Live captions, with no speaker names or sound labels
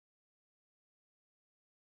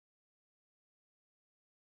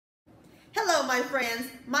Hello my friends,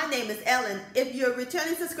 my name is Ellen. If you're a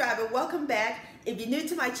returning subscriber, welcome back. If you're new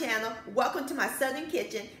to my channel, welcome to my Southern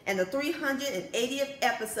Kitchen and the 380th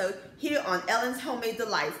episode here on Ellen's Homemade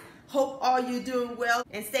Delights. Hope all you're doing well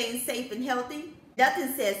and staying safe and healthy.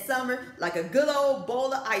 Nothing says summer like a good old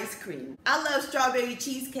bowl of ice cream. I love strawberry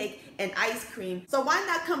cheesecake and ice cream, so why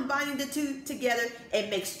not combining the two together and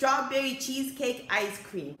make strawberry cheesecake ice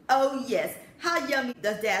cream? Oh yes, how yummy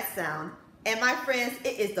does that sound? And my friends,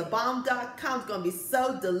 it is the bomb.com. It's going to be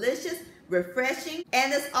so delicious, refreshing,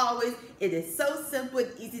 and as always, it is so simple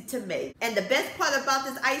and easy to make. And the best part about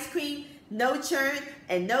this ice cream, no churn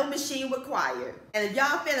and no machine required. And if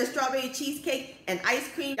y'all a fan of strawberry cheesecake and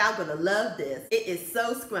ice cream, y'all gonna love this. It is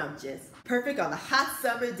so scrumptious. Perfect on a hot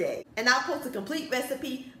summer day. And I'll post a complete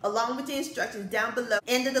recipe along with the instructions down below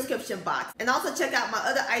in the description box. And also check out my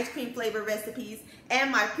other ice cream flavor recipes and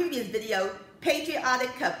my previous video, Patriotic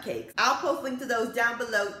Cupcakes. I'll post links to those down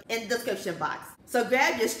below in the description box. So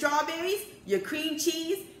grab your strawberries, your cream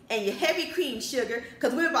cheese, and your heavy cream sugar,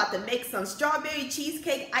 because we're about to make some strawberry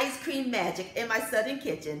cheesecake ice cream magic in my Southern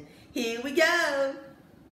Kitchen. Here we go!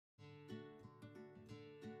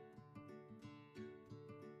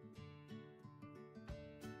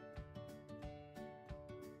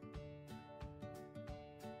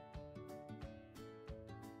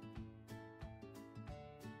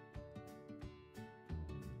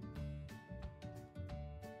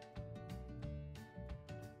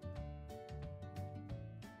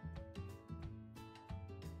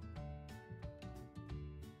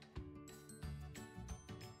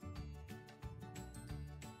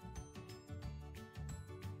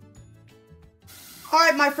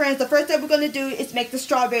 Alright my friends, the first thing we're going to do is make the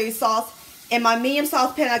strawberry sauce. In my medium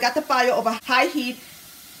saucepan, I got the fire over high heat.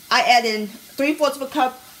 I add in 3/4 of a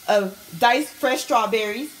cup of diced fresh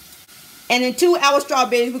strawberries. And in 2 hour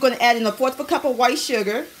strawberries, we're going to add in 1/4 of a cup of white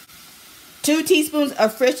sugar, 2 teaspoons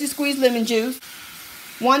of freshly squeezed lemon juice,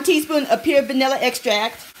 1 teaspoon of pure vanilla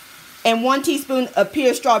extract, and 1 teaspoon of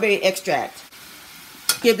pure strawberry extract.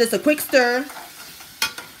 Give this a quick stir.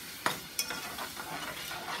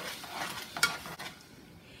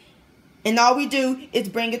 And all we do is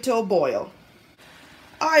bring it to a boil.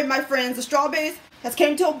 Alright my friends, the strawberries has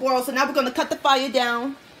came to a boil, so now we're going to cut the fire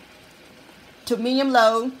down to medium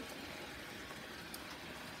low.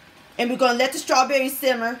 And we're going to let the strawberries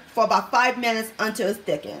simmer for about 5 minutes until it's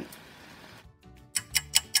thickened.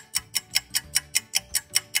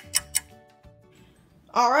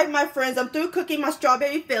 Alright my friends, I'm through cooking my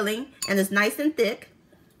strawberry filling and it's nice and thick.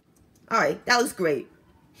 Alright, that looks great.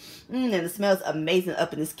 And it smells amazing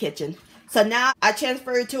up in this kitchen. So now I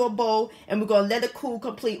transfer it to a bowl and we're going to let it cool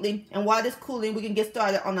completely. And while it's cooling, we can get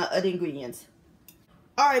started on our other ingredients.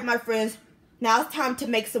 Alright my friends, now it's time to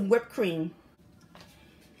make some whipped cream.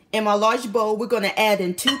 In my large bowl, we're going to add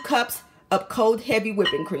in 2 cups of cold heavy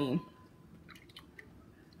whipping cream.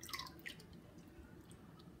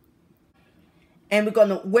 And we're going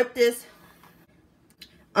to whip this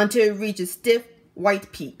until it reaches stiff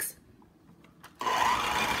white peaks.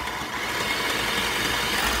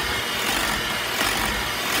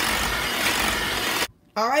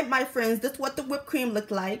 Alright my friends, this is what the whipped cream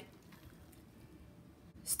looked like.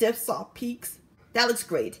 Stiff soft peaks. That looks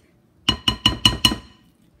great.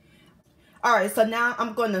 Alright, so now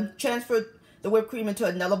I'm going to transfer the whipped cream into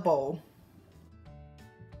another bowl.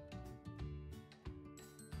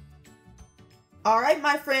 Alright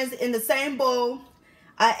my friends, in the same bowl,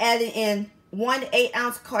 I added in 1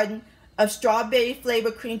 8-ounce carton of strawberry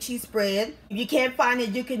flavored cream cheese spread. If you can't find it,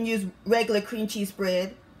 you can use regular cream cheese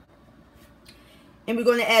spread. And we're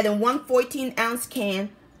going to add in 1 14-ounce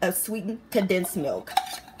can of sweetened condensed milk.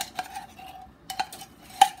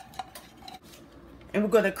 And we're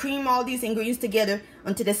going to cream all these ingredients together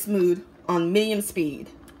until they're smooth on medium speed.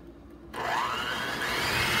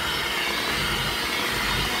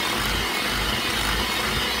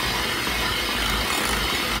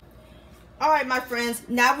 Alright my friends,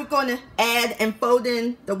 now we're going to add and fold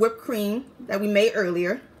in the whipped cream that we made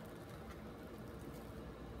earlier.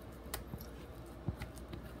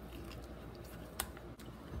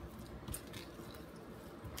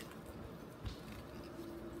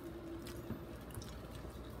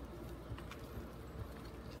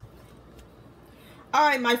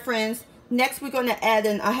 Alright my friends, next we're going to add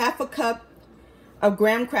in 1/2 cup of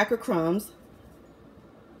graham cracker crumbs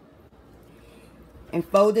and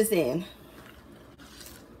fold this in.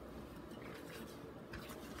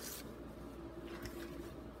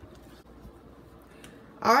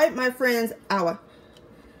 Alright my friends, our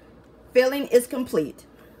filling is complete.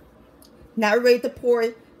 Now we're ready to pour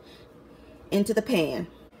it into the pan.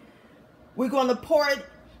 We're going to pour it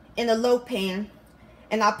in a low pan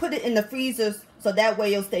And I put it in the freezer so that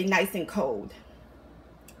way it'll stay nice and cold.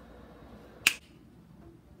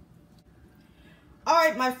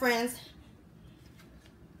 Alright, my friends.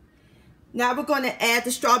 Now we're going to add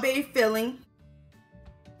the strawberry filling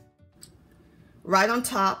right on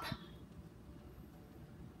top.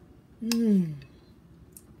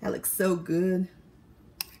 That looks so good.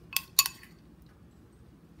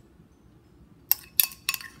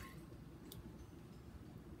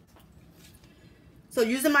 So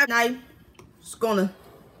using my knife, just gonna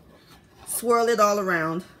swirl it all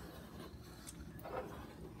around.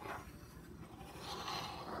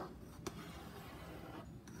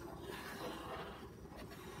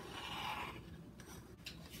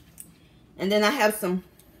 And then I have some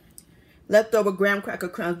leftover graham cracker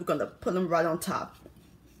crumbs. We're gonna put them right on top.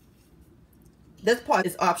 This part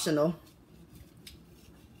is optional.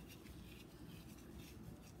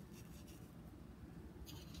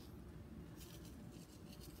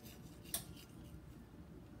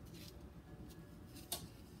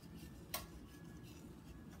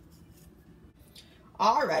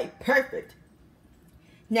 All right, perfect.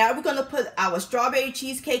 Now we're gonna put our strawberry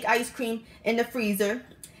cheesecake ice cream in the freezer,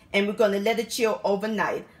 and we're gonna let it chill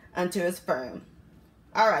overnight until it's firm.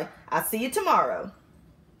 All right, I'll see you tomorrow.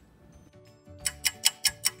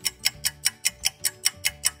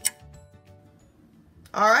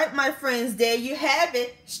 All right, my friends, there you have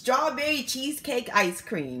it. Strawberry cheesecake ice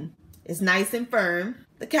cream. It's nice and firm.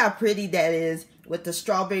 Look how pretty that is with the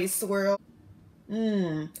strawberry swirl.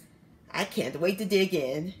 I can't wait to dig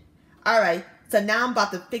in. All right, so now I'm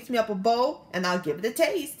about to fix me up a bowl and I'll give it a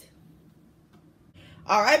taste.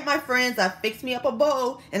 All right, my friends, I fixed me up a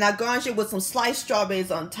bowl and I garnished it with some sliced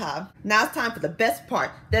strawberries on top. Now it's time for the best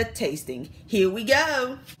part, the tasting. Here we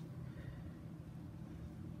go.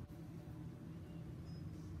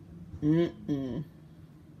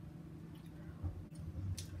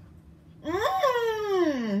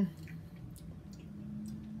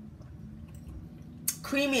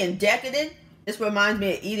 Creamy and decadent. This reminds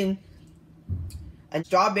me of eating a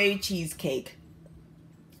strawberry cheesecake.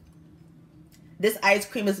 This ice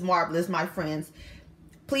cream is marvelous, my friends.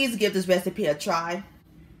 Please give this recipe a try.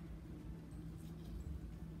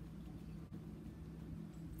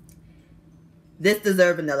 This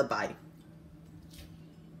deserves another bite.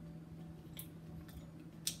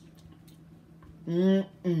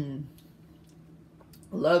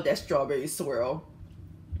 Love that strawberry swirl.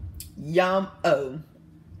 Yum-o.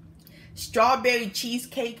 Strawberry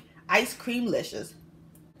cheesecake ice cream-licious.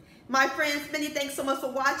 My friends, many thanks so much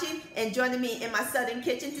for watching and joining me in my Southern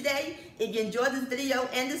kitchen today. If you enjoyed this video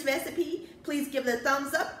and this recipe, please give it a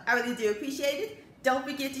thumbs up. I really do appreciate it. Don't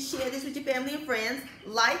forget to share this with your family and friends.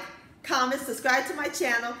 Like, comment, subscribe to my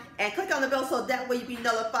channel, and click on the bell so that way you'll be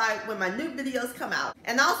notified when my new videos come out.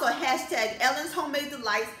 And also hashtag Ellen's Homemade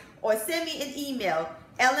Delights or send me an email,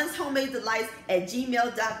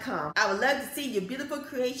 ellenshomemadedelights@gmail.com. I would love to see your beautiful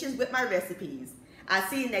creations with my recipes. I'll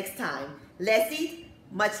see you next time. Let's eat.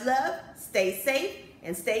 Much love, stay safe,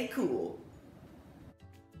 and stay cool.